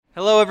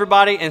Hello,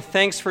 everybody, and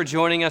thanks for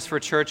joining us for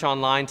Church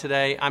Online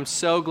today. I'm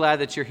so glad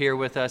that you're here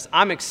with us.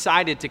 I'm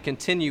excited to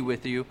continue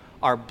with you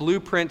our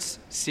Blueprints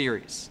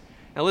series.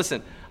 Now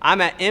listen, I'm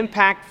at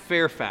Impact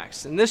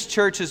Fairfax, and this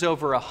church is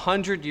over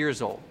 100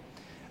 years old.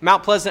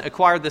 Mount Pleasant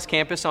acquired this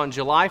campus on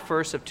July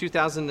 1st of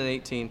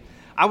 2018.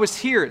 I was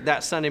here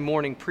that Sunday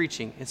morning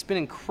preaching. It's been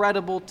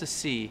incredible to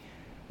see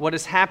what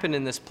has happened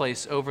in this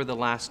place over the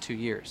last 2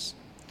 years.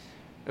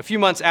 A few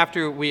months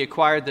after we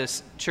acquired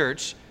this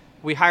church,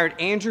 we hired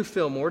Andrew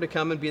Fillmore to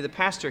come and be the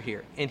pastor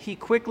here, and he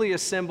quickly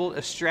assembled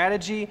a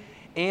strategy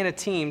and a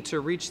team to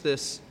reach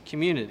this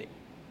community.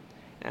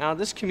 Now,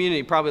 this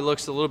community probably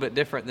looks a little bit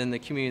different than the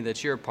community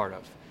that you're a part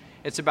of.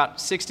 It's about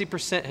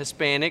 60%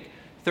 Hispanic,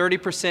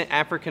 30%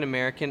 African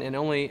American, and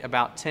only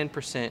about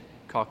 10%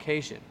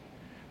 Caucasian.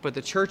 But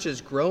the church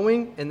is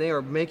growing, and they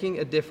are making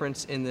a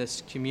difference in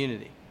this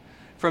community.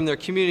 From their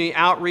community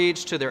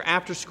outreach to their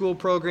after-school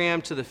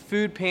program to the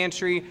food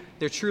pantry,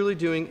 they're truly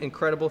doing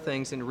incredible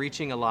things and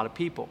reaching a lot of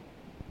people.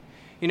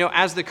 You know,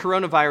 as the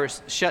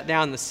coronavirus shut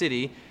down the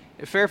city,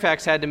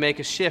 Fairfax had to make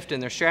a shift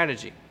in their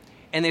strategy.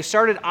 And they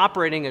started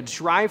operating a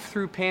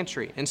drive-through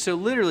pantry. And so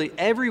literally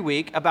every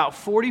week, about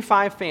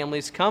 45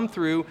 families come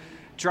through,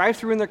 drive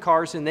through in their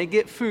cars, and they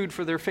get food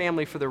for their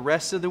family for the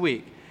rest of the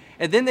week.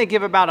 And then they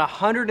give about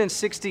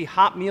 160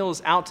 hot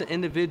meals out to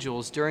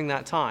individuals during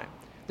that time.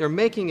 They're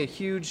making a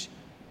huge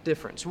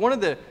difference. One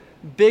of the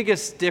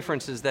biggest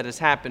differences that has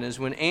happened is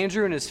when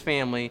Andrew and his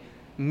family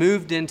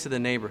moved into the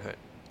neighborhood.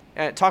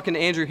 Talking to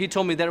Andrew, he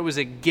told me that it was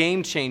a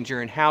game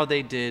changer in how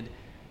they did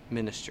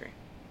ministry.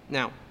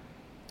 Now,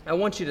 I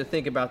want you to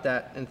think about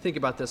that and think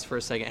about this for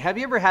a second. Have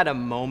you ever had a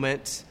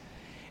moment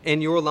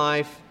in your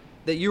life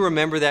that you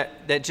remember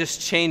that just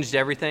changed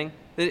everything?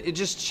 It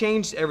just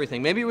changed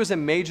everything. Maybe it was a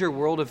major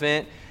world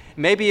event.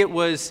 Maybe it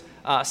was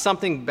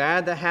something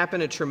bad that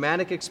happened, a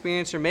traumatic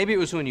experience, or maybe it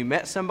was when you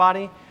met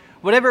somebody.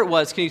 Whatever it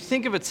was, can you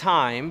think of a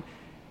time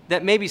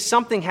that maybe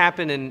something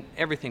happened and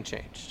everything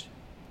changed?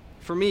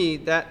 For me,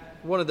 that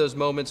one of those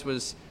moments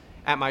was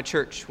at my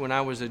church when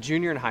I was a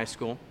junior in high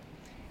school.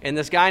 And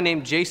this guy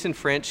named Jason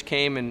French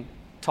came and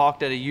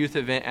talked at a youth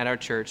event at our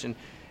church. And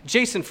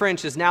Jason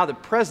French is now the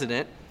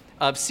president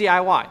of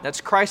CIY. That's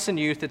Christ in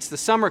Youth. It's the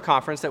summer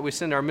conference that we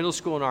send our middle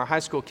school and our high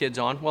school kids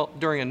on, well,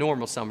 during a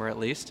normal summer at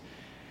least.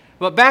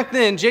 But back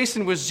then,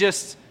 Jason was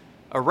just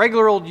a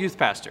regular old youth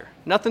pastor.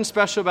 Nothing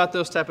special about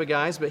those type of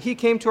guys, but he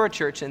came to our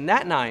church, and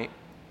that night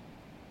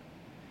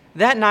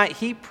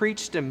he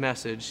preached a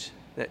message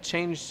that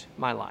changed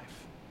my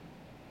life.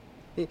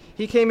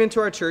 He came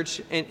into our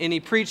church, and he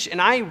preached, and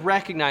I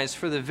recognized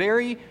for the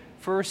very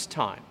first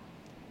time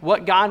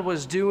what God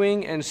was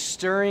doing and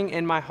stirring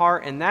in my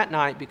heart, and that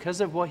night,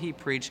 because of what he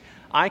preached,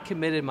 I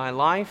committed my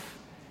life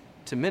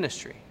to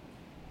ministry.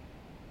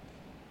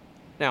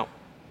 Now,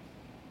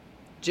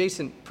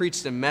 Jason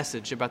preached a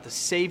message about the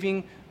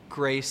saving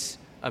grace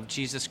of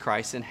Jesus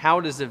Christ and how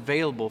it is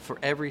available for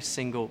every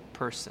single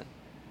person.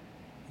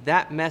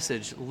 That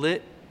message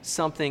lit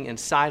something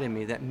inside of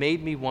me that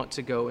made me want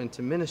to go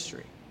into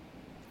ministry.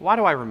 Why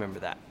do I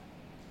remember that?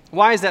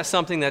 Why is that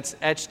something that's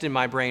etched in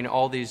my brain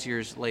all these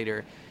years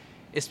later?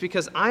 It's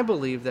because I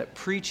believe that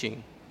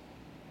preaching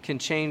can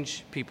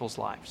change people's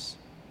lives.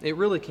 It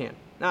really can.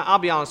 Now, I'll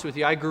be honest with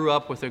you, I grew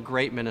up with a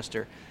great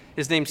minister.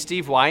 His name's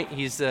Steve White.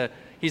 He's the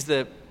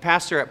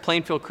pastor at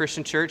Plainfield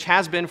Christian Church,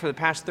 has been for the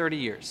past 30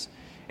 years.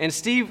 And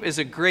Steve is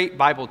a great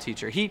Bible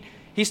teacher. He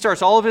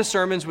starts all of his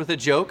sermons with a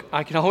joke.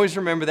 I can always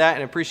remember that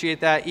and appreciate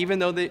that, even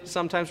though they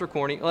sometimes were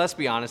corny. Well, let's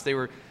be honest, they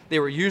were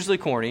usually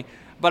corny.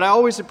 But I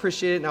always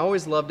appreciated it, and I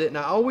always loved it, and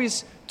I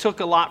always took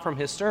a lot from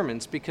his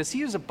sermons because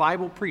he was a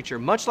Bible preacher.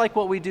 Much like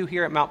what we do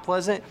here at Mount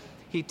Pleasant,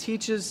 he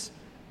teaches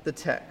the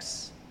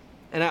text.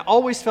 And I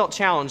always felt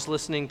challenged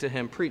listening to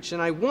him preach.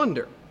 And I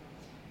wonder,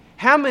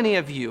 how many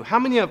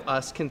of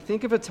us can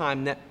think of a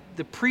time that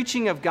the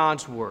preaching of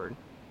God's word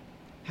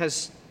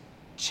has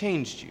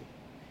changed you?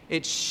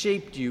 It's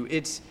shaped you.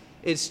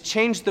 It's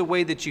changed the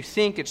way that you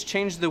think. It's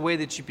changed the way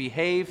that you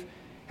behave.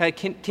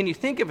 Can you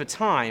think of a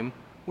time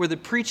where the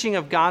preaching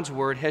of God's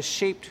word has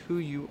shaped who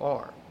you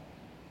are?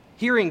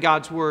 Hearing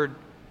God's word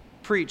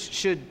preached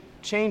should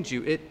change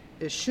you.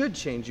 It should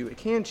change you. It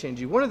can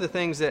change you. One of the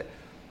things that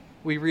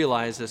we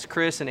realized as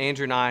Chris and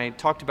Andrew and I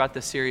talked about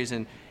this series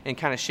and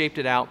kind of shaped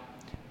it out,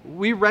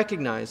 we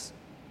recognize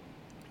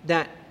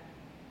that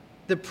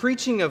the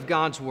preaching of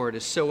God's word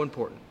is so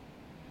important.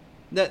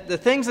 That the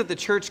things that the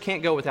church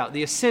can't go without,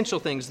 the essential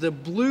things, the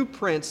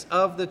blueprints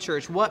of the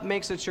church, what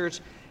makes a church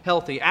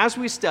healthy. As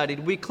we studied,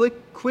 we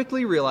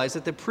quickly realized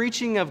that the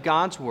preaching of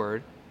God's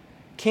word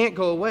can't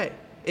go away.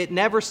 It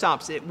never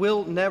stops. It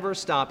will never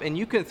stop. And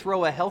you can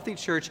throw a healthy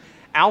church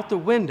out the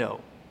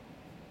window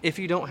if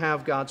you don't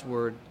have God's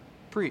word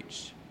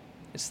preached.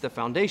 It's the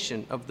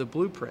foundation of the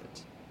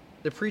blueprint.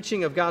 The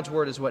preaching of God's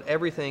word is what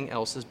everything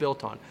else is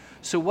built on.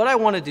 So what I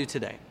want to do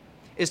today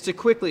is to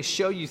quickly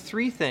show you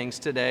 3 things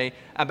today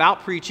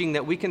about preaching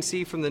that we can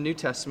see from the New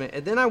Testament.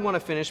 And then I want to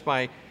finish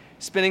by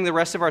spending the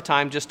rest of our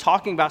time just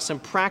talking about some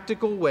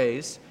practical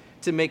ways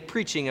to make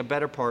preaching a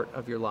better part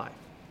of your life.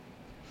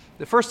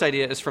 The first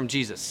idea is from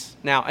Jesus.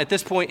 Now, at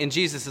this point in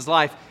Jesus'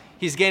 life,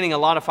 he's gaining a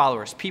lot of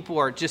followers. People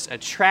are just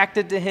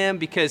attracted to him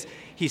because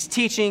he's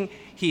teaching,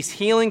 he's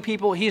healing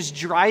people, he's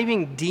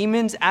driving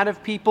demons out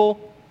of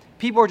people.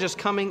 People are just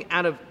coming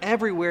out of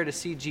everywhere to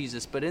see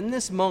Jesus. But in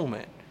this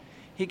moment,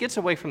 he gets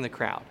away from the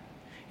crowd,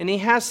 and he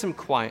has some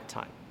quiet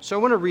time. So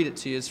I want to read it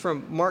to you. It's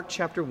from Mark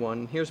chapter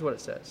 1. Here's what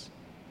it says.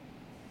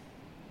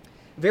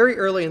 Very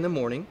early in the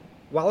morning,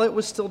 while it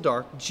was still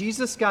dark,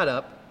 Jesus got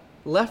up,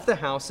 left the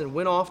house, and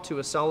went off to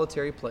a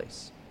solitary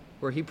place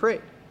where he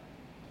prayed.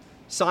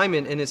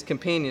 Simon and his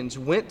companions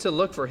went to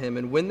look for him,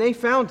 and when they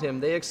found him,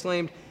 they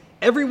exclaimed,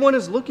 "Everyone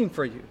is looking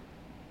for you."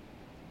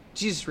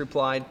 Jesus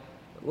replied,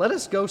 "Let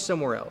us go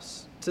somewhere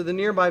else, to the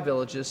nearby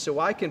villages,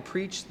 so I can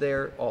preach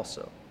there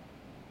also.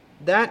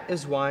 That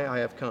is why I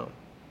have come."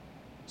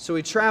 So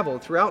he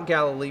traveled throughout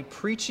Galilee,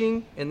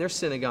 preaching in their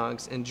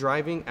synagogues and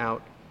driving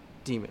out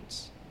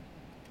demons.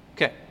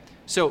 Okay,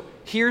 so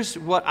here's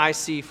what I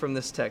see from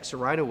this text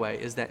right away,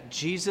 is that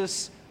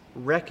Jesus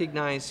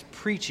recognized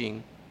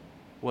preaching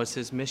was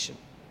his mission.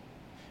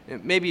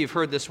 Maybe you've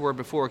heard this word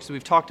before because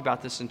we've talked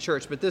about this in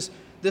church, but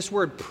this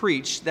word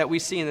preach that we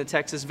see in the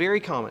text is very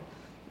common.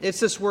 It's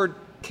this word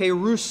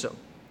kerusso,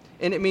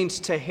 and it means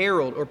to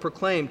herald or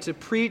proclaim, to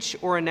preach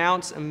or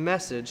announce a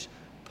message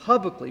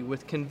publicly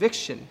with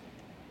conviction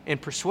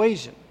and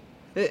persuasion.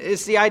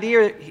 It's the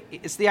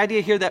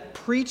idea here that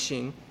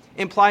preaching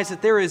implies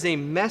that there is a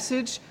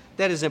message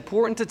that is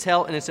important to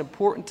tell, and it's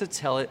important to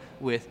tell it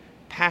with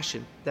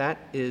passion. That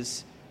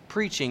is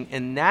preaching,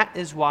 and that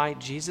is why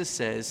Jesus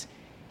says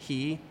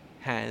he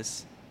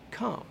has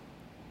come.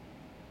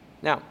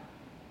 Now,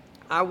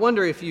 I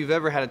wonder if you've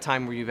ever had a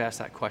time where you've asked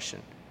that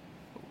question.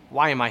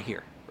 Why am I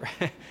here?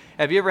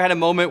 Have you ever had a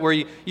moment where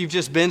you've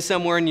just been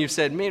somewhere and you've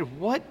said, man,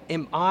 what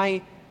am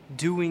I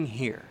doing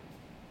here?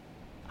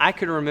 I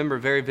could remember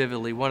very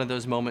vividly one of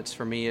those moments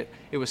for me.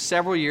 It was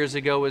several years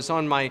ago. It was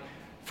on my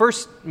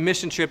first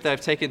mission trip that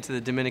I've taken to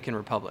the Dominican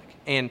Republic.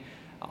 And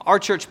our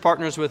church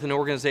partners with an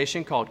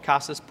organization called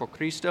Casas por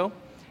Cristo.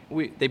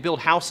 They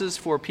build houses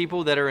for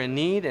people that are in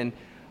need, and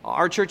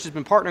our church has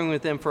been partnering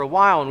with them for a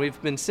while, and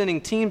we've been sending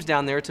teams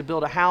down there to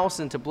build a house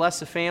and to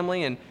bless a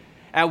family. And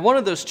at one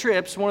of those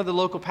trips, one of the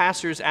local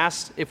pastors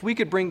asked if we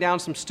could bring down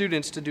some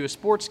students to do a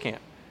sports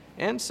camp.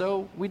 And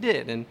so we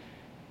did. And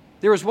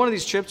there was one of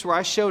these trips where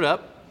I showed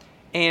up,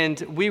 and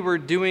we were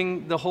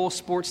doing the whole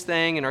sports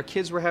thing, and our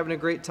kids were having a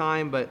great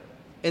time. But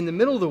in the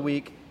middle of the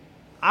week,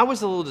 I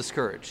was a little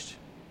discouraged.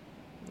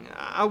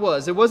 I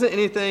was. It wasn't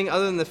anything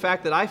other than the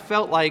fact that I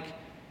felt like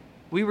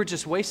we were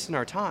just wasting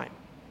our time.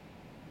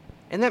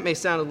 And that may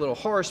sound a little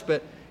harsh,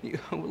 but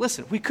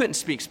listen, we couldn't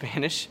speak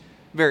Spanish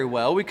very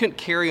well. We couldn't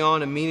carry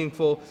on a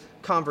meaningful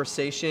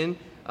conversation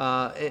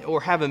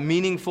or have a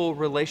meaningful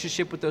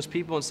relationship with those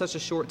people in such a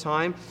short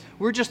time.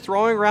 We're just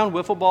throwing around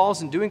wiffle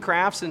balls and doing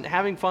crafts and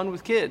having fun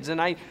with kids.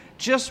 And I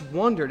just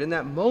wondered in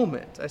that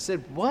moment, I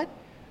said, what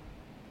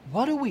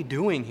are we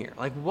doing here?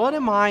 Like, what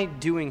am I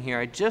doing here?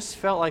 I just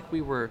felt like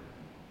we were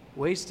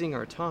wasting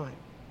our time.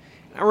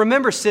 I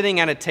remember sitting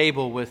at a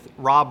table with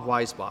Rob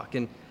Weisbach.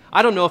 And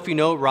I don't know if you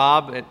know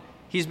Rob.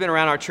 He's been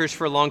around our church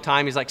for a long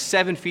time. He's like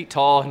 7 feet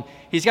tall. And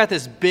he's got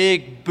this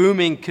big,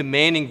 booming,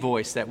 commanding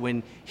voice that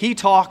when he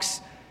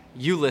talks,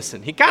 you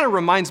listen. He kind of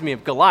reminds me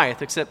of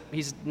Goliath, except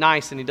he's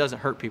nice and he doesn't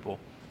hurt people.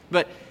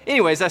 But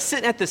anyways, I was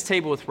sitting at this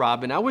table with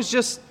Rob, and I was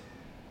just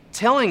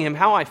telling him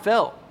how I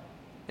felt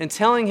and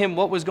telling him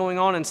what was going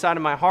on inside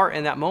of my heart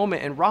in that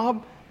moment. And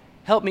Rob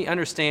helped me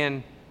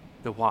understand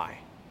the why.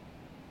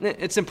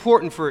 It's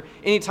important for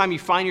any time you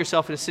find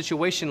yourself in a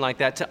situation like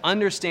that to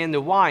understand the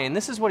why. And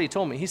this is what he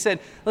told me. He said,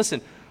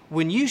 listen,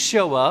 when you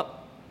show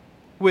up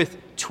with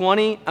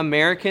 20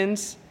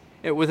 Americans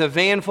with a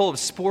van full of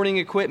sporting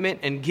equipment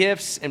and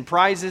gifts and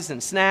prizes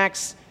and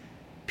snacks,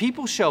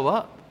 people show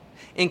up.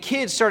 And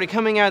kids started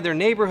coming out of their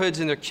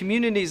neighborhoods and their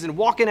communities and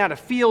walking out of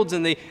fields,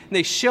 and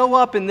they show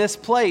up in this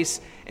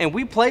place, and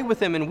we play with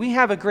them and we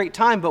have a great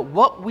time. But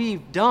what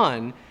we've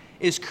done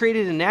is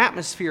created an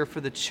atmosphere for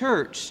the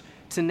church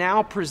to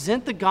now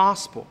present the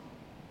gospel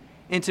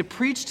and to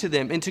preach to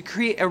them and to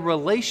create a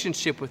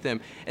relationship with them.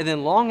 And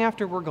then long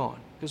after we're gone,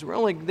 because we're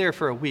only there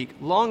for a week,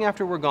 long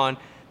after we're gone,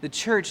 the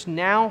church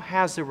now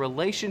has a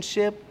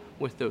relationship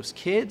with those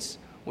kids,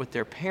 with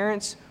their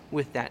parents,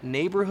 with that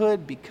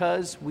neighborhood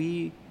because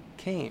we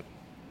came.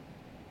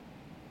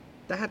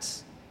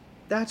 That's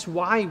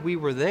why we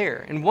were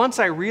there. And once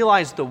I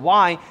realized the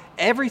why,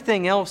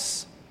 everything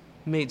else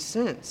made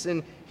sense.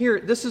 And here,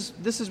 this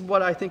is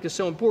what I think is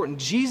so important.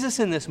 Jesus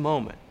in this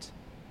moment,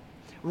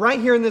 right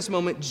here in this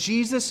moment,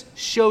 Jesus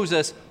shows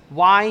us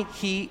why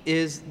he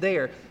is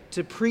there,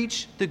 to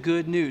preach the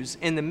good news.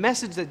 And the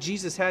message that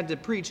Jesus had to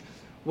preach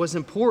was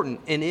important,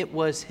 and it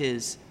was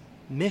his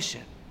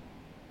mission.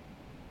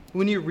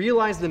 When you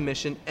realize the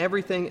mission,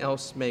 everything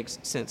else makes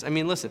sense. I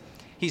mean, listen,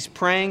 he's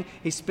praying,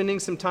 he's spending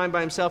some time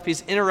by himself,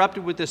 he's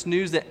interrupted with this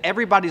news that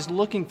everybody's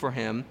looking for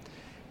him,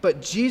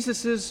 but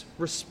Jesus'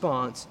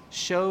 response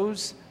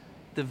shows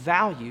the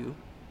value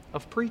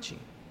of preaching.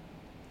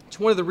 It's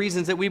one of the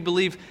reasons that we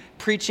believe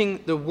preaching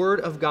the Word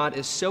of God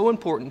is so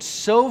important,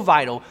 so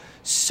vital,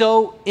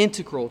 so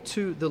integral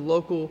to the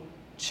local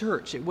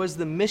church. It was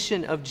the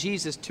mission of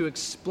Jesus to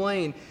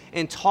explain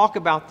and talk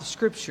about the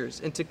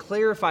Scriptures and to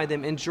clarify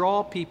them and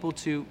draw people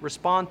to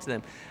respond to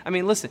them. I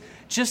mean, listen,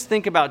 just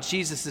think about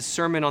Jesus'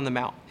 Sermon on the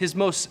Mount. His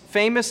most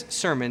famous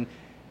sermon,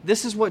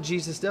 this is what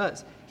Jesus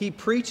does. He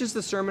preaches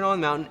the Sermon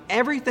on the Mount, and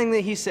everything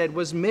that he said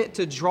was meant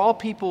to draw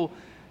people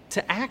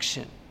to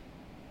action.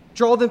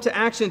 Draw them to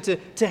action,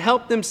 to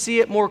help them see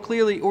it more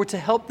clearly or to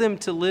help them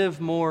to live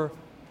more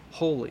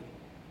holy.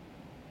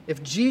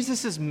 If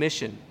Jesus'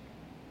 mission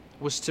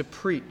was to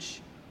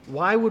preach,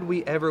 why would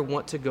we ever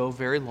want to go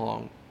very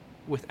long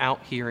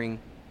without hearing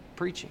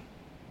preaching?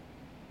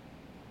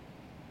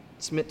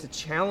 It's meant to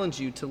challenge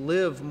you to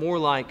live more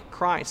like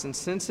Christ. And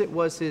since it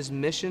was his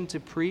mission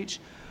to preach,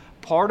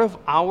 part of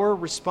our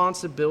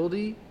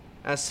responsibility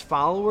as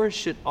followers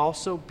should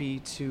also be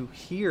to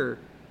hear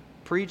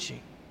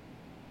preaching.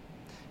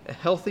 A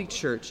healthy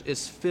church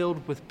is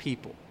filled with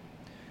people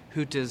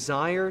who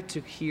desire to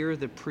hear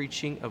the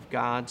preaching of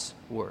God's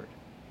word,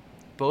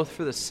 both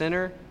for the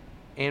sinner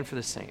and for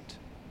the saint.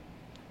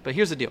 But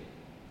here's the deal.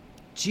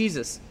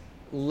 Jesus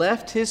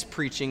left his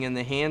preaching in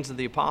the hands of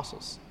the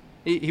apostles.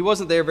 He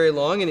wasn't there very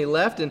long, and he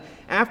left, and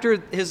after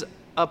his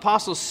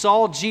apostles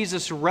saw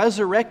Jesus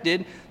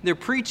resurrected, their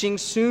preaching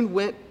soon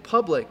went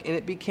public, and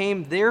it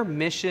became their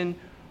mission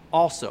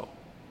also.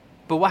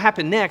 But what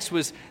happened next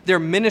was their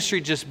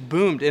ministry just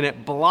boomed, and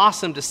it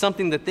blossomed to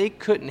something that they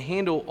couldn't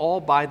handle all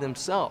by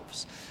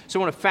themselves. So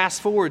I want to fast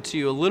forward to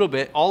you a little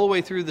bit, all the way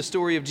through the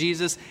story of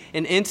Jesus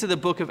and into the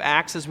book of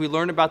Acts as we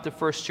learn about the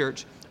first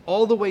church,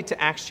 all the way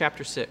to Acts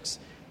chapter 6.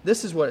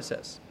 This is what it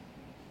says.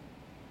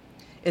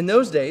 In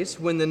those days,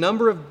 when the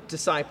number of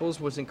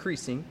disciples was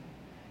increasing,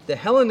 the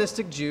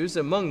Hellenistic Jews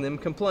among them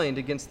complained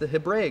against the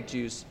Hebraic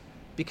Jews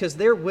because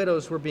their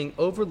widows were being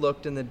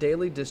overlooked in the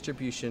daily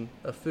distribution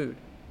of food.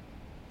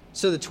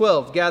 So the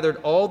 12 gathered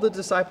all the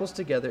disciples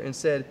together and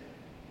said,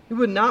 "It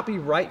would not be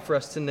right for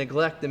us to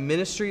neglect the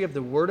ministry of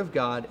the Word of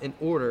God in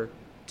order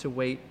to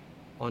wait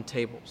on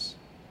tables."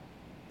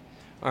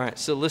 All right,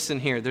 so listen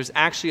here. There's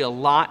actually a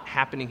lot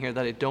happening here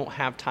that I don't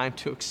have time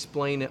to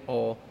explain it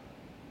all.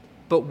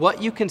 But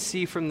what you can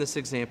see from this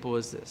example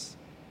is this.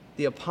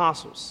 The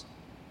apostles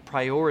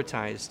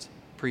prioritized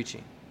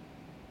preaching.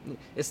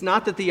 It's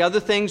not that the other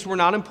things were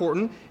not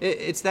important.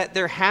 It's that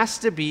there has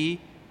to be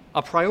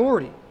a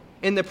priority.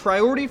 And the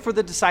priority for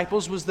the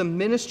disciples was the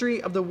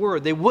ministry of the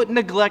word. They wouldn't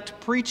neglect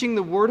preaching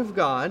the word of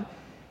God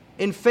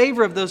in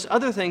favor of those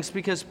other things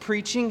because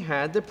preaching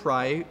had the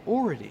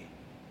priority.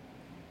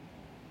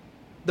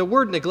 The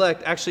word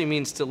neglect actually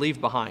means to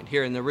leave behind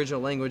here in the original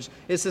language.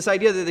 It's this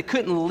idea that they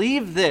couldn't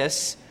leave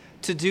this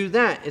to do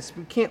that.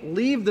 We can't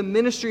leave the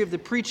ministry of the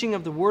preaching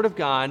of the word of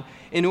God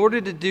in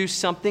order to do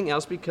something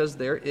else because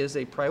there is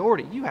a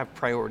priority. You have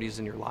priorities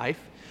in your life.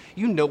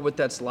 You know what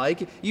that's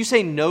like. You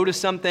say no to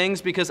some things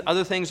because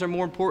other things are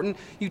more important.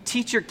 You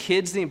teach your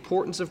kids the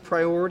importance of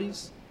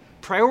priorities.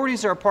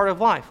 Priorities are a part of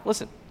life.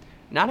 Listen,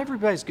 not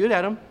everybody's good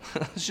at them.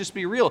 Let's just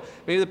be real.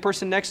 Maybe the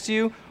person next to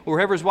you or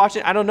whoever's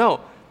watching, I don't know.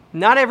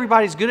 Not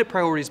everybody's good at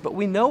priorities, but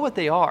we know what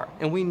they are,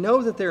 and we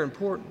know that they're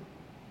important.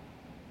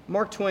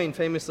 Mark Twain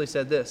famously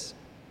said this: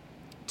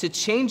 "To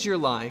change your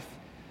life,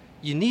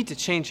 you need to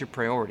change your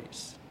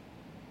priorities."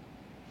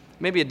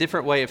 Maybe a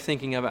different way of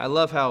thinking of it. I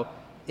love how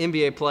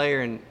NBA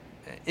player and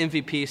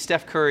MVP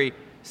Steph Curry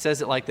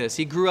says it like this.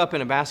 He grew up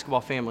in a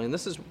basketball family, and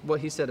this is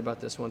what he said about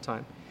this one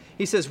time.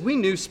 He says, "We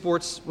knew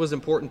sports was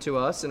important to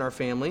us and our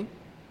family,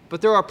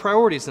 but there are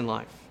priorities in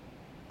life.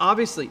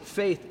 Obviously,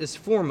 faith is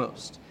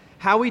foremost.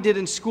 How we did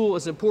in school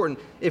is important.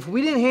 If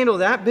we didn't handle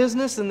that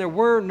business, then there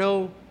were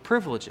no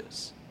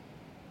privileges."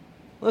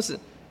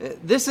 Listen,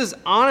 this is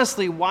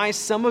honestly why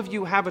some of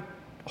you have a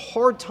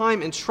hard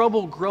time and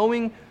trouble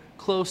growing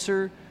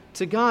closer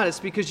to God. It's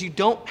because you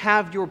don't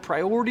have your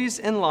priorities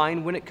in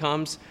line when it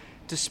comes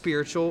to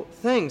spiritual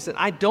things. And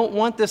I don't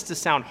want this to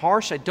sound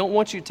harsh. I don't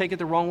want you to take it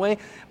the wrong way,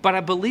 but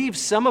I believe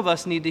some of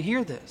us need to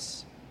hear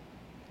this.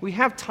 We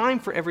have time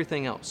for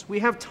everything else. We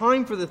have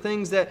time for the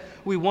things that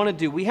we want to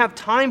do. We have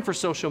time for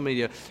social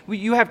media.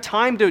 You have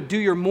time to do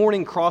your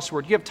morning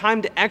crossword. You have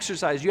time to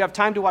exercise. You have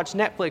time to watch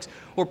Netflix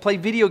or play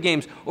video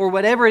games or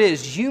whatever it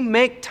is. You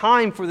make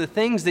time for the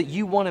things that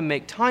you want to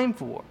make time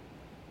for.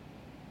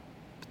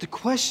 But the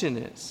question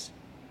is,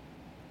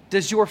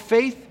 does your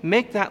faith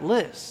make that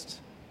list?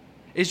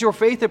 Is your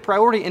faith a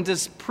priority? And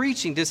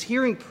does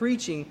hearing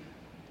preaching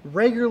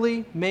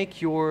regularly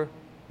make your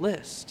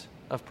list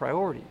of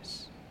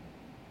priorities?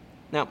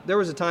 Now, there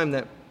was a time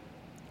that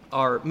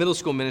our middle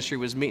school ministry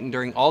was meeting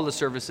during all the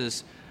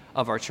services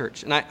of our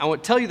church. And I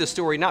want to tell you the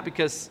story, not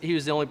because he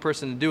was the only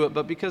person to do it,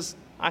 but because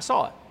I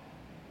saw it.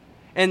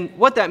 And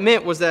what that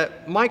meant was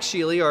that Mike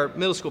Sheely, our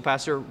middle school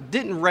pastor,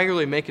 didn't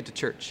regularly make it to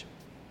church.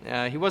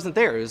 He wasn't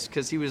there. It was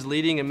because he was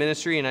leading a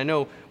ministry, and I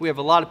know we have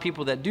a lot of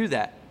people that do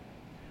that.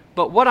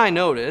 But what I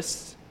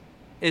noticed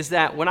is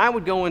that when I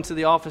would go into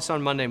the office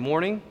on Monday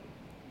morning,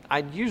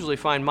 I'd usually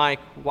find Mike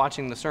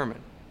watching the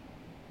sermon.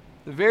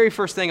 The very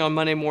first thing on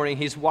Monday morning,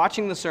 he's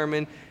watching the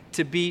sermon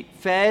to be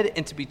fed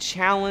and to be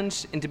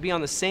challenged and to be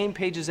on the same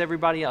page as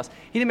everybody else.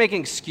 He didn't make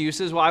any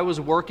excuses. Well, I was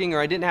working, or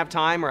I didn't have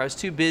time, or I was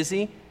too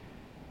busy.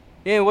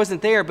 Yeah, it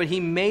wasn't there, but he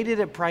made it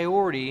a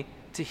priority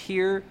to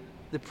hear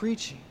the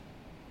preaching.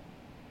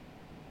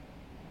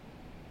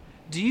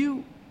 Do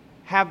you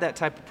have that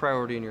type of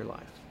priority in your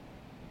life?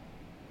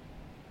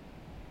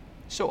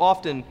 So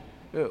often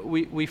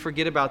we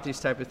forget about these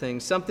type of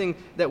things, something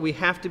that we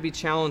have to be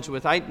challenged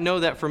with. I know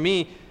that for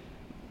me,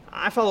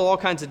 I follow all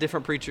kinds of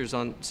different preachers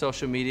on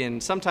social media,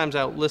 and sometimes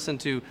I'll listen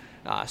to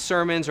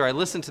sermons, or I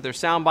listen to their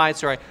sound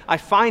bites, or I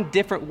find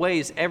different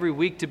ways every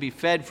week to be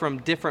fed from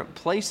different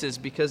places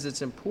because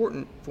it's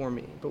important for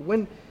me. But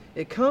when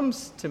it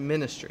comes to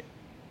ministry,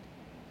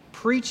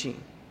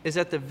 preaching is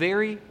at the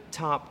very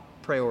top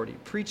priority.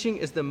 Preaching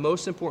is the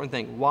most important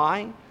thing.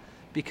 Why?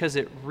 Because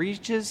it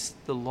reaches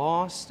the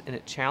lost and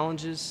it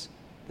challenges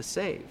the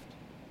saved.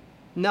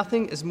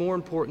 Nothing is more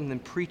important than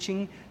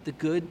preaching the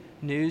good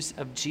news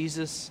of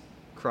Jesus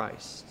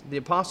Christ. The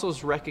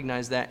apostles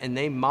recognized that, and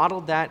they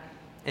modeled that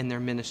in their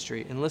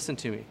ministry. And listen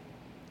to me.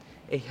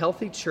 A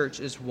healthy church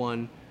is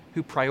one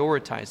who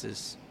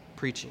prioritizes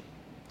preaching.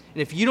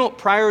 And if you don't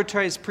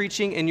prioritize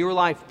preaching in your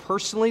life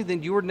personally,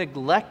 then you are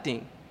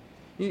neglecting.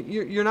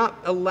 You're not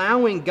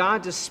allowing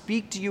God to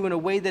speak to you in a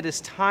way that is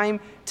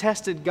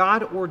time-tested,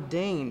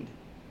 God-ordained.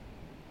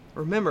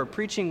 Remember,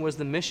 preaching was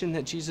the mission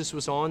that Jesus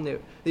was on.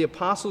 The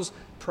apostles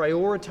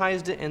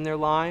prioritized it in their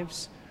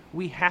lives.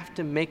 We have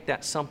to make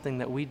that something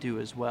that we do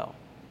as well.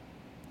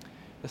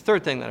 The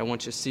third thing that I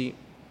want you to see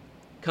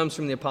comes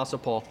from the Apostle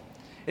Paul.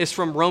 It's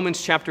from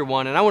Romans chapter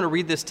 1, and I want to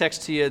read this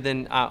text to you,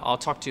 then I'll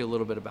talk to you a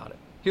little bit about it.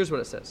 Here's what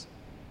it says.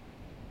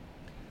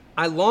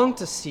 I long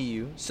to see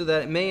you so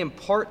that it may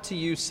impart to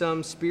you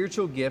some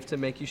spiritual gift to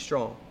make you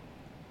strong.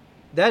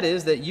 That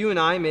is, that you and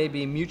I may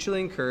be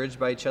mutually encouraged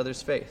by each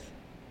other's faith.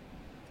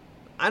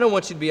 I don't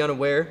want you to be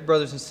unaware,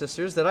 brothers and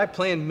sisters, that I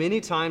planned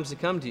many times to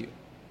come to you,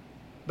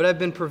 but I've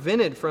been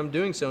prevented from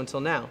doing so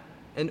until now,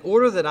 in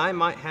order that I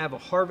might have a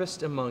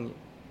harvest among you.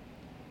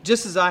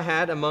 Just as I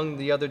had among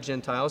the other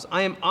Gentiles,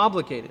 I am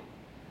obligated,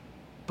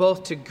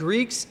 both to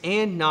Greeks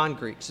and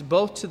non-Greeks,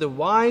 both to the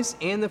wise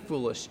and the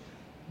foolish.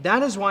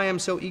 That is why I'm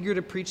so eager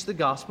to preach the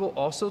gospel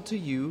also to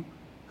you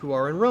who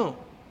are in Rome.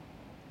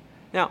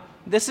 Now,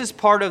 this is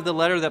part of the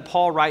letter that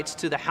Paul writes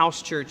to the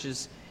house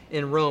churches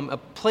in Rome, a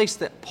place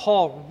that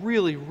Paul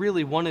really,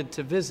 really wanted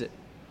to visit.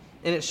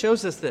 And it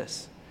shows us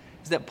this,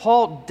 is that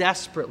Paul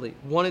desperately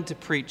wanted to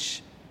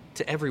preach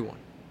to everyone.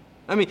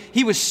 I mean,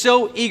 he was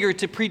so eager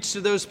to preach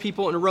to those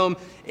people in Rome.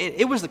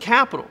 It was the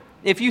capital.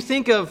 If you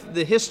think of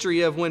the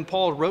history of when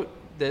Paul wrote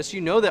this,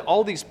 you know that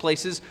all these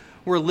places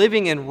were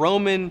living in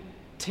Roman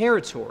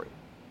territory.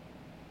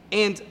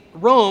 And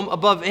Rome,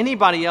 above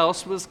anybody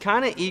else, was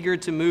kind of eager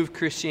to move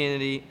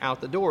Christianity out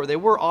the door. They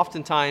were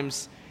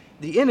oftentimes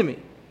the enemy.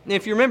 Now,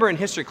 if you remember in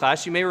history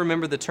class, you may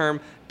remember the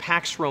term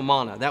Pax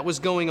Romana. That was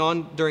going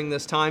on during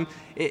this time.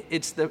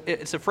 It's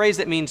a phrase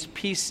that means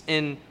peace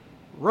in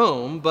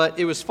Rome, but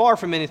it was far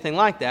from anything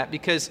like that,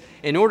 because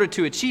in order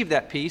to achieve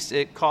that peace,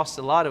 it cost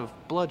a lot of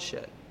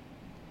bloodshed.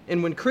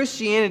 And when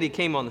Christianity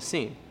came on the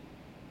scene,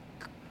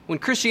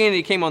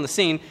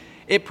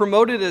 it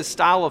promoted a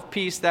style of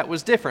peace that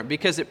was different,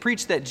 because it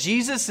preached that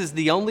Jesus is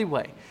the only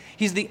way.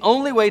 He's the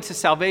only way to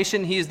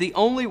salvation. He is the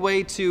only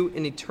way to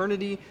an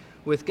eternity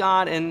with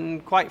God.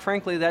 And quite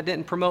frankly, that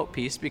didn't promote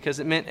peace, because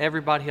it meant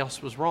everybody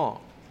else was wrong.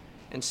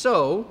 And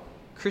so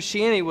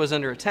Christianity was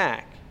under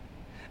attack.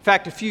 In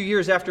fact, a few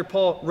years after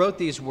Paul wrote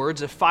these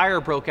words, a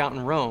fire broke out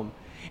in Rome.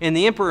 And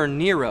the Emperor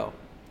Nero,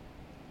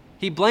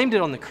 he blamed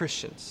it on the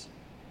Christians.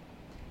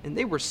 And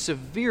they were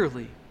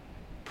severely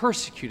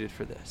persecuted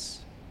for this.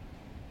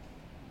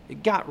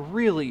 It got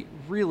really,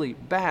 really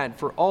bad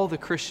for all the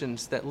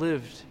Christians that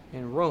lived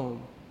in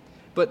Rome.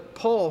 But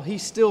Paul, he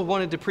still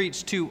wanted to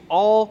preach to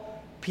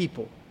all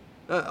people.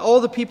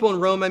 All the people in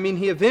Rome. I mean,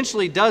 he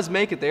eventually does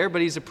make it there,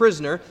 but he's a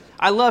prisoner.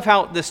 I love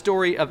how the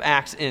story of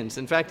Acts ends.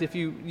 In fact, if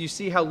you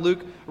see how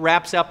Luke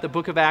wraps up the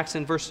book of Acts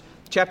in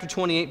chapter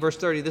 28, verse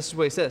 30, this is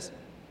what he says.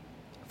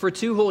 For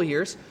 2 whole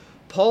years,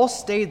 Paul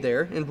stayed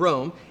there in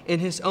Rome in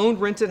his own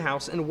rented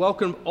house and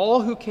welcomed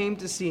all who came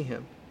to see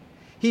him.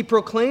 He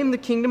proclaimed the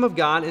kingdom of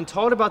God and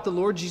taught about the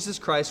Lord Jesus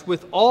Christ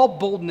with all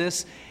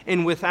boldness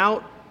and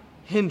without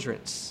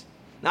hindrance.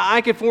 Now,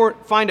 I could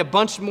find a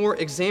bunch more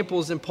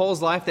examples in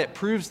Paul's life that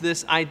proves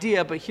this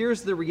idea, but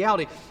here's the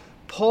reality.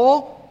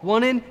 Paul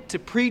wanted to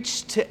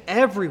preach to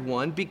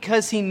everyone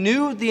because he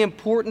knew the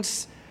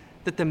importance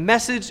that the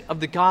message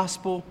of the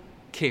gospel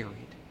carried.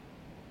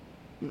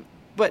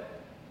 But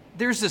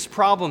there's this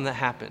problem that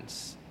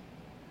happens.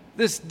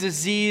 This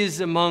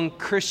disease among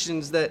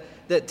Christians that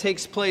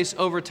takes place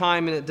over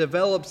time, and it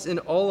develops in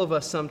all of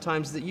us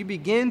sometimes, that you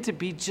begin to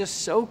be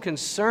just so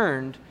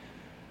concerned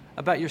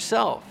about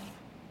yourself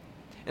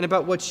and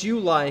about what you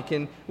like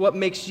and what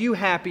makes you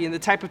happy and the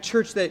type of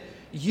church that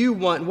you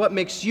want and what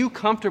makes you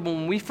comfortable.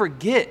 And we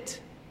forget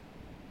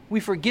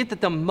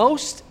that the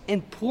most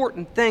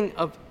important thing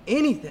of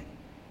anything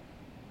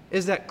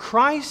is that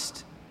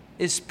Christ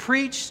is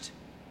preached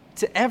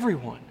to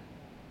everyone.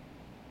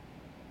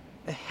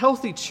 A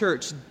healthy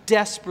church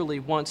desperately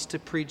wants to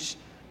preach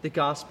the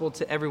gospel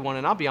to everyone.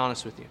 And I'll be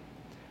honest with you,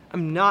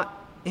 I'm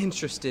not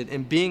interested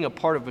in being a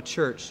part of a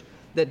church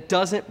that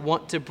doesn't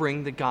want to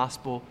bring the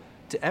gospel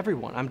to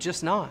everyone. I'm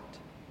just not.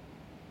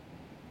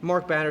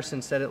 Mark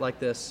Batterson said it like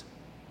this: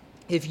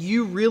 if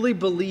you really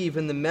believe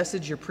in the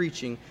message you're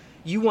preaching,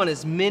 you want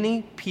as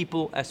many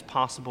people as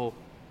possible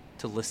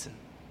to listen.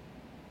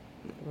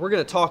 We're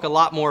going to talk a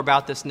lot more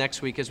about this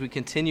next week as we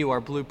continue our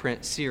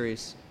Blueprint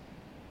series.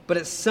 But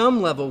at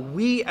some level,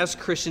 we as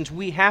Christians,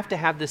 we have to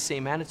have the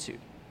same attitude.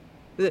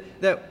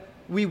 That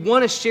we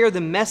want to share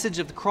the message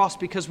of the cross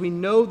because we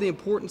know the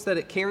importance that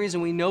it carries,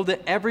 and we know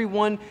that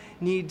everyone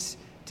needs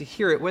to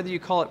hear it, whether you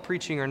call it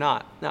preaching or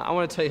not. Now, I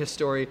want to tell you a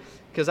story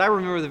because I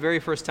remember the very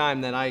first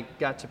time that I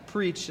got to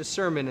preach a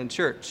sermon in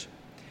church.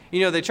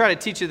 You know, they try to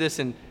teach you this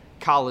in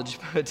college,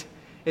 but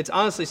it's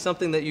honestly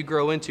something that you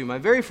grow into. My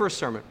very first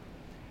sermon,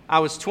 I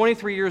was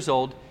 23 years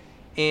old,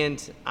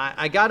 and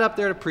I got up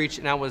there to preach,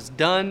 and I was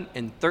done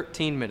in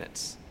 13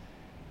 minutes.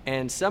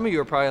 And some of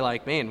you are probably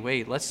like, man,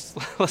 wait, let's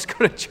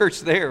go to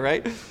church there,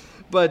 right?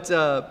 But,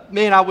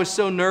 man, I was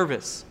so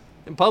nervous.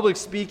 And public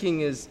speaking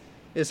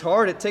is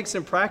hard. It takes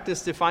some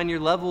practice to find your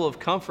level of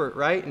comfort,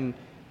 right? And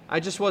I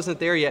just wasn't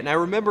there yet. And I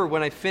remember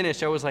when I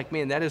finished, I was like,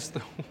 man, that is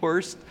the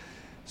worst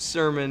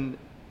sermon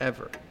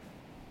ever.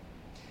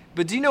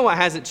 But do you know what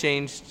hasn't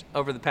changed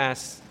over the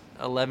past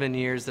 11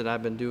 years that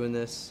I've been doing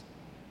this?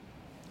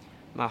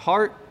 My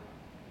heart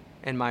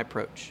and my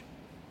approach.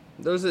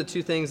 Those are the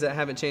two things that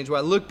haven't changed. When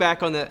I look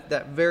back on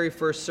that very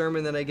first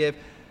sermon that I gave,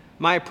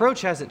 my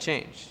approach hasn't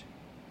changed.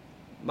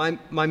 My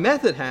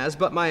method has,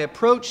 but my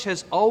approach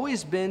has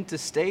always been to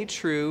stay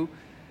true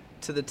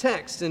to the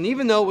text. And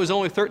even though it was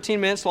only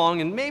 13 minutes long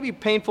and maybe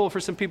painful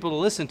for some people to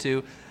listen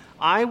to,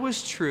 I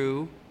was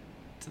true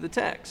to the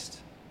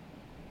text.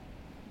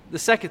 The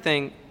second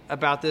thing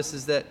about this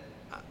is that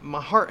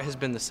my heart has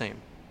been the same.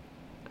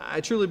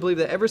 I truly believe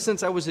that ever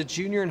since I was a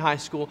junior in high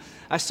school,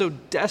 I so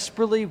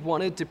desperately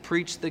wanted to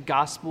preach the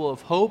gospel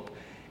of hope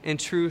and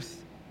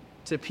truth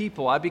to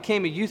people. I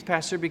became a youth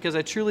pastor because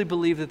I truly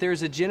believe that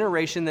there's a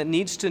generation that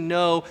needs to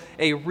know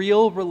a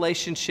real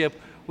relationship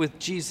with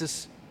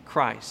Jesus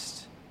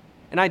Christ.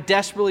 And I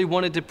desperately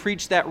wanted to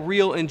preach that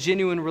real and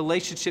genuine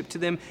relationship to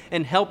them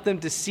and help them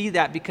to see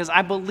that, because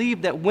I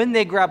believe that when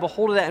they grab a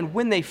hold of that and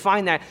when they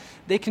find that,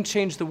 they can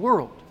change the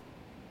world.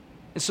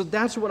 And so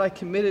that's what I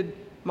committed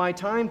my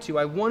time to.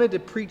 I wanted to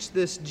preach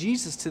this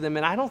Jesus to them,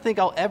 and I don't think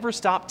I'll ever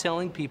stop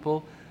telling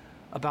people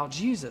about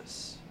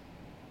Jesus.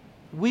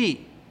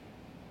 We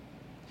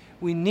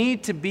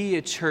need to be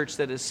a church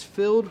that is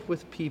filled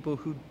with people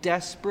who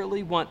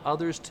desperately want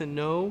others to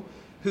know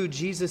who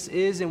Jesus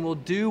is and will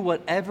do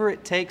whatever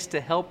it takes to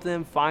help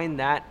them find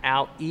that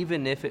out,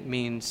 even if it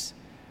means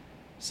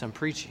some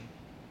preaching.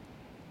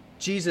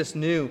 Jesus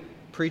knew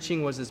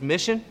preaching was his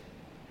mission.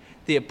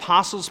 The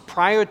apostles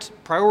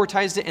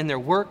prioritized it in their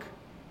work.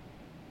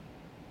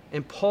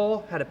 And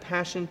Paul had a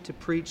passion to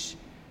preach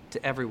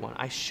to everyone.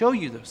 I show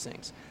you those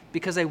things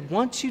because I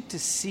want you to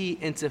see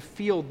and to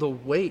feel the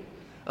weight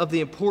of the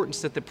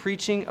importance that the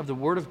preaching of the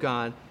Word of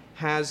God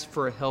has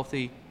for a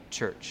healthy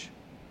church.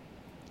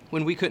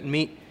 When we couldn't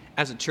meet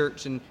as a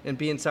church and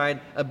be inside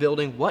a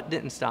building, what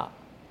didn't stop?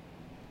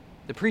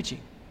 The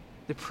preaching.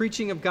 The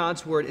preaching of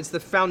God's Word. It's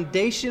the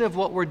foundation of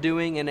what we're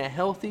doing, and a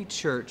healthy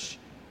church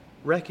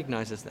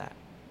recognizes that.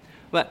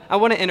 But I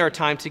want to end our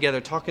time together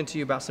talking to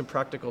you about some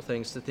practical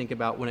things to think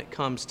about when it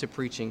comes to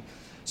preaching.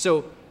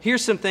 So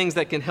here's some things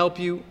that can help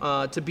you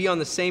to be on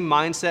the same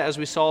mindset as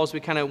we saw as we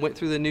kind of went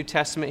through the New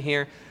Testament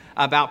here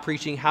about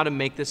preaching, how to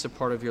make this a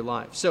part of your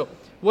life. So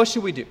what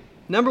should we do?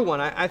 Number one,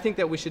 I think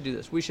that we should do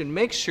this. We should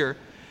make sure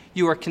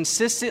you are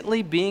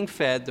consistently being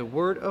fed the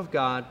Word of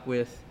God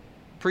with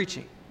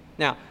preaching.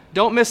 Now,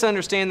 don't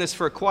misunderstand this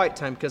for a quiet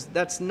time, because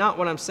that's not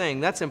what I'm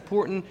saying. That's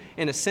important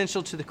and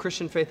essential to the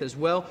Christian faith as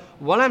well.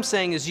 What I'm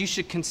saying is you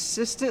should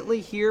consistently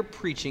hear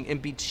preaching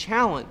and be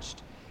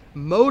challenged,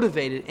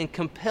 motivated, and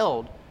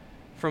compelled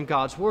from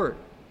God's Word.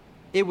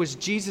 It was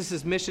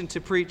Jesus' mission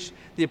to preach.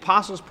 The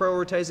apostles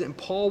prioritized it, and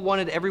Paul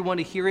wanted everyone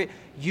to hear it.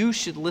 You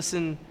should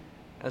listen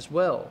as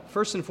well.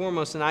 First and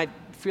foremost, and I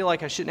feel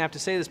like I shouldn't have to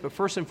say this, but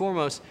first and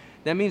foremost,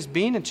 that means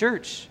being in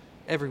church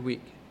every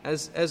week.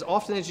 As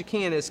often as you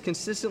can, as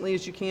consistently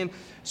as you can,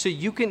 so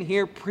you can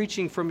hear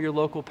preaching from your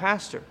local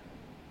pastor.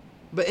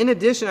 But in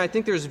addition, I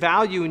think there's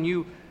value in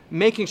you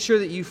making sure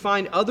that you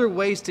find other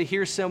ways to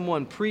hear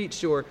someone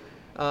preach or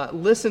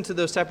listen to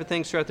those type of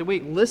things throughout the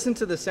week. Listen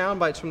to the sound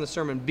bites from the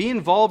sermon. Be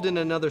involved in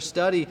another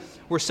study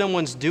where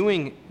someone's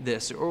doing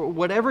this, or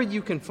whatever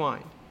you can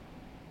find.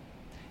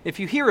 If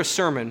you hear a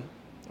sermon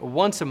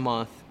once a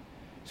month,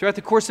 throughout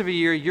the course of a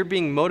year, you're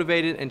being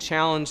motivated and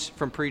challenged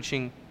from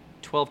preaching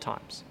 12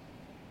 times.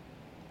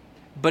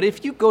 But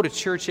if you go to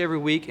church every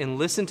week and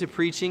listen to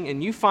preaching,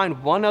 and you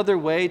find one other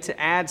way to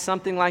add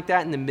something like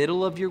that in the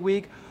middle of your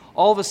week,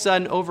 all of a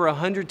sudden, over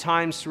 100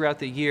 times throughout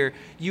the year,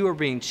 you are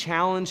being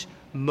challenged,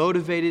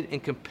 motivated,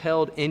 and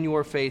compelled in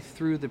your faith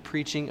through the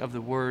preaching of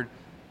the Word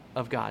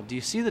of God. Do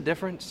you see the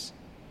difference?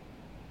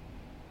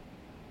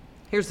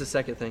 Here's the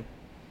second thing.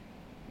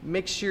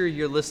 Make sure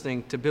you're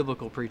listening to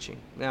biblical preaching.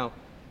 Now,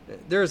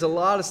 there's a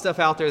lot of stuff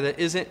out there that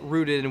isn't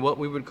rooted in what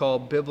we would call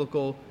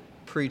biblical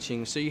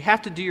preaching. So you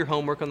have to do your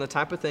homework on the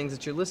type of things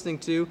that you're listening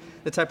to,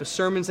 the type of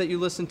sermons that you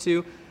listen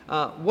to.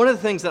 One of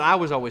the things that I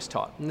was always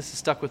taught, and this has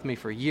stuck with me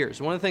for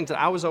years, one of the things that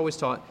I was always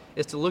taught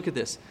is to look at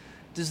this.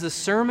 Does the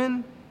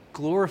sermon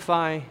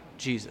glorify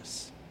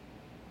Jesus?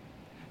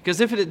 Because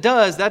if it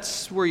does,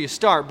 that's where you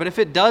start. But if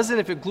it doesn't,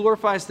 if it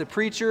glorifies the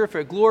preacher, if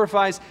it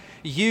glorifies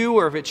you,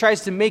 or if it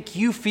tries to make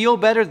you feel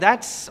better,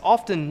 that's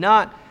often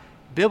not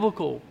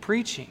biblical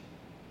preaching.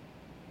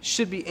 It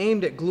should be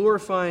aimed at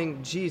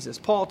glorifying Jesus.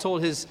 Paul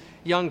told his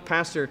young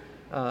pastor,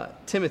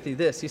 Timothy,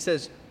 this. He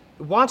says,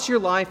 watch your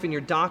life and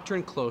your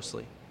doctrine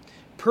closely.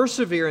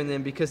 Persevere in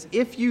them, because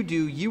if you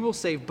do, you will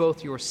save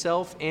both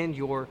yourself and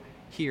your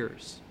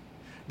hearers.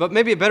 But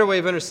maybe a better way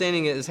of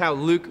understanding it is how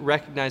Luke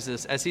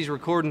recognizes this. As he's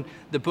recording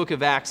the book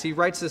of Acts, he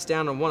writes this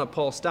down on one of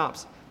Paul's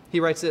stops.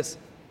 He writes this,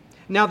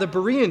 now the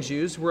Berean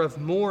Jews were of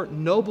more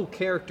noble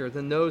character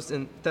than those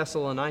in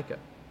Thessalonica,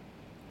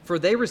 for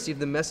they received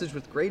the message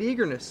with great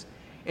eagerness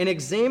and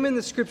examined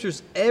the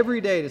scriptures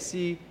every day to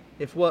see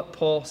if what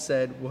Paul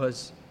said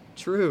was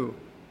true.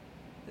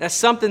 That's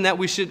something that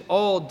we should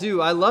all do.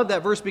 I love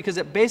that verse because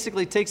it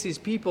basically takes these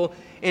people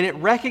and it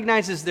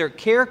recognizes their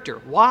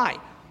character. Why?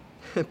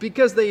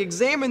 Because they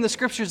examined the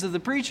scriptures of the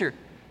preacher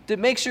to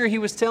make sure he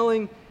was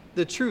telling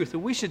the truth.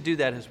 And we should do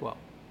that as well.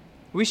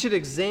 We should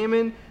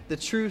examine the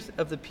truth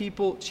of the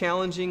people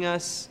challenging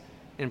us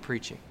in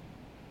preaching.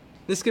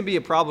 This can be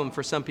a problem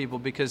for some people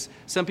because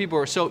some people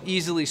are so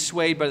easily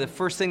swayed by the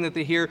first thing that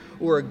they hear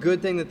or a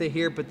good thing that they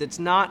hear, but that's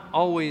not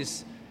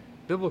always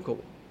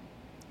biblical.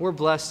 We're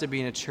blessed to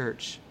be in a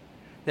church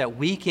that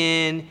week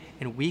in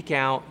and week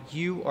out,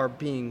 you are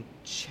being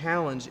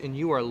challenged and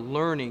you are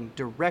learning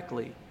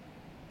directly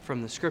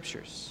from the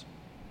scriptures.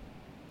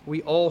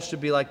 We all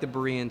should be like the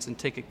Bereans and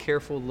take a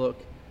careful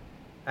look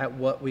at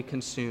what we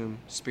consume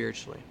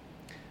spiritually.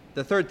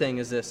 The third thing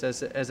is this,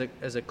 as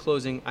a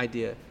closing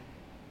idea,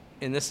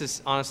 and this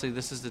is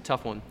the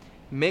tough one.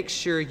 Make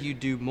sure you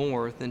do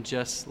more than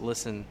just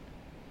listen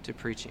to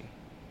preaching.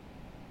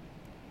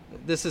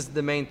 This is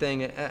the main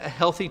thing. A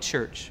healthy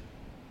church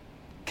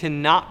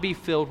cannot be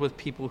filled with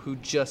people who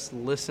just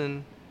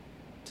listen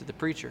to the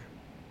preacher.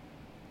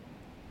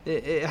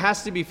 It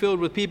has to be filled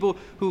with people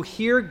who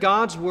hear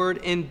God's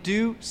word and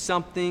do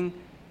something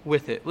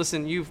with it.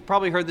 Listen, you've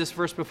probably heard this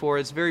verse before.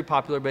 It's very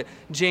popular, but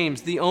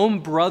James, the own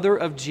brother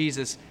of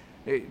Jesus,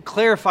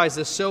 clarifies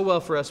this so well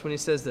for us when he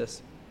says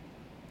this.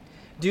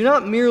 Do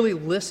not merely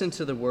listen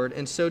to the word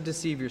and so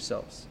deceive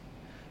yourselves.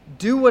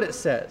 Do what it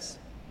says.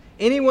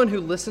 Anyone who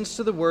listens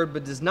to the word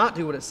but does not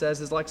do what it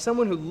says is like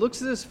someone who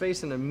looks at his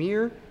face in a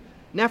mirror,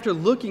 and after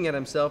looking at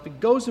himself, he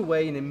goes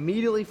away and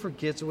immediately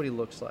forgets what he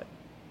looks like.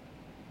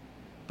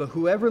 But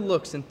whoever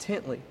looks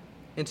intently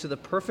into the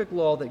perfect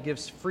law that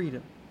gives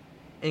freedom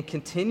and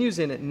continues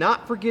in it,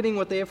 not forgetting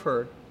what they have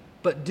heard,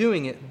 but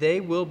doing it, they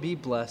will be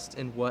blessed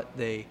in what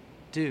they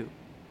do.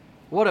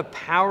 What a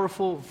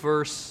powerful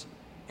verse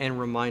and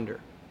reminder.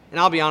 And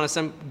I'll be honest,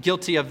 I'm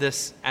guilty of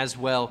this as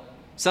well.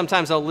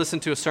 Sometimes I'll listen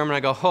to a sermon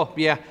and I go, oh,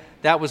 yeah,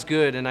 that was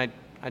good, and I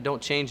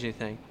don't change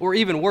anything. Or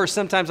even worse,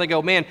 sometimes I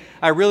go, man,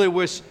 I really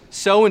wish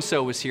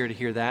so-and-so was here to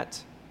hear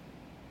that.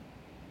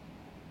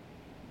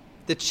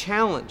 The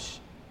challenge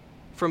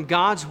from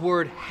God's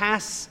word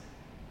has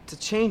to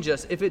change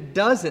us. If it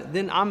doesn't,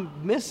 then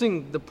I'm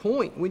missing the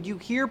point. When you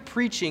hear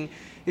preaching,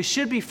 it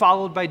should be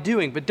followed by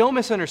doing, but don't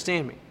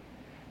misunderstand me.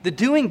 The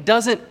doing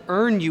doesn't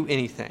earn you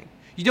anything.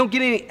 You don't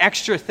get any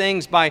extra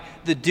things by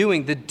the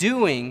doing. The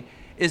doing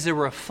is a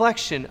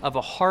reflection of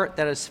a heart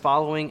that is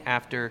following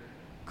after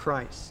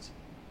Christ.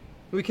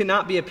 We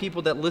cannot be a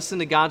people that listen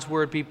to God's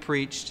word be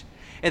preached,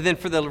 and then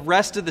for the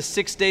rest of the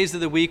 6 days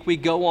of the week, we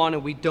go on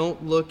and we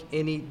don't look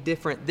any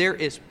different. There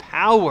is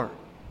power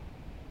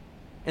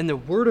in the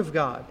word of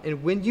God,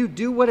 and when you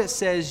do what it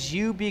says,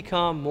 you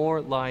become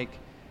more like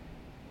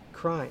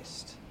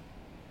Christ.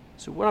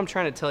 So what I'm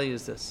trying to tell you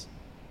is this.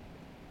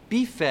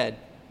 Be fed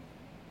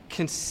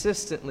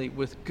consistently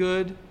with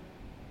good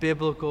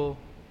biblical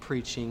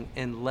preaching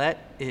and let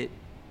it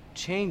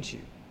change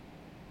you.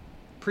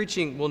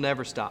 Preaching will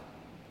never stop.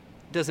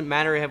 It doesn't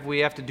matter if we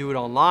have to do it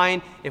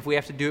online, if we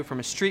have to do it from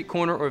a street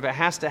corner, or if it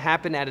has to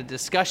happen at a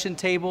discussion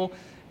table.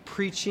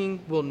 Preaching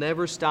will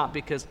never stop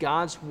because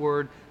God's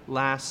word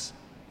lasts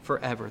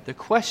forever. The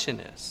question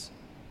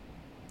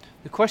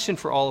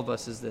for all of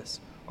us is this.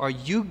 Are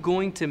you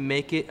going to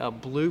make it a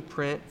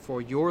blueprint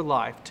for your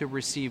life to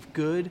receive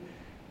good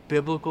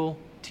biblical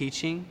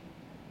teaching,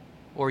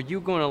 or are you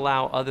going to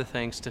allow other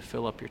things to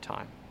fill up your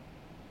time?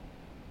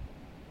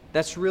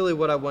 That's really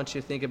what I want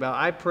you to think about.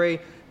 I pray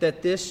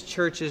that this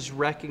church is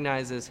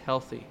recognized as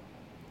healthy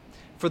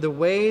for the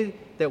way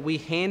that we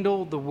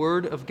handle the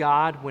word of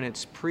God when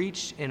it's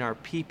preached, and our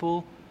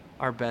people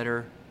are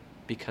better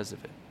because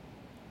of it.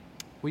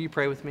 Will you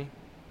pray with me?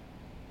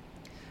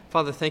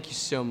 Father, thank you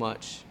so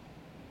much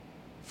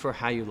for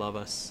how you love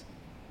us.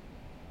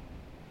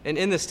 And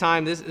in this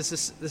time, this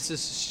is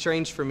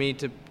strange for me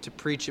to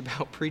preach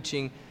about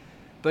preaching.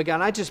 But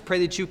God, I just pray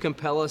that you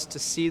compel us to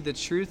see the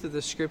truth of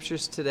the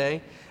Scriptures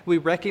today. We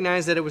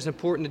recognize that it was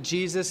important to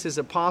Jesus, his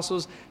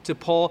apostles, to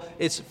Paul.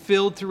 It's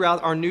filled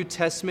throughout our New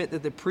Testament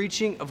that the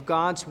preaching of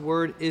God's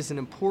word is an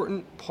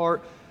important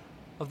part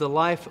of the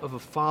life of a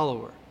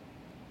follower.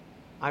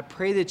 I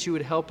pray that you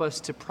would help us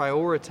to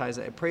prioritize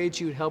it. I pray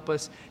that you would help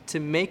us to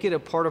make it a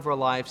part of our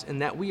lives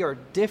and that we are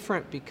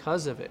different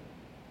because of it.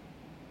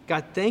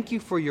 God, thank you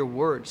for your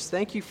words.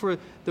 Thank you for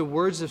the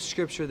words of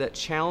Scripture that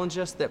challenge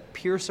us, that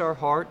pierce our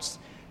hearts,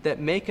 that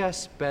make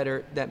us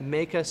better, that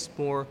make us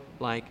more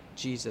like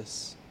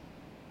Jesus.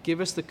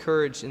 Give us the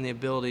courage and the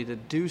ability to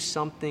do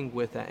something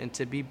with that and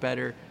to be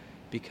better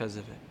because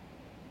of it.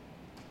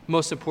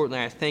 Most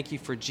importantly, I thank you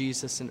for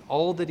Jesus and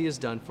all that he has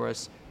done for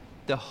us,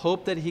 the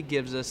hope that he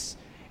gives us,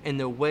 and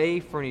the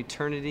way for an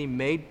eternity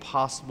made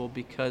possible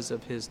because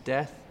of his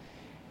death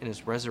and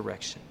his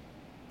resurrection.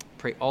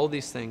 Pray all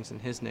these things in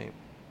his name.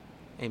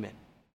 Amen.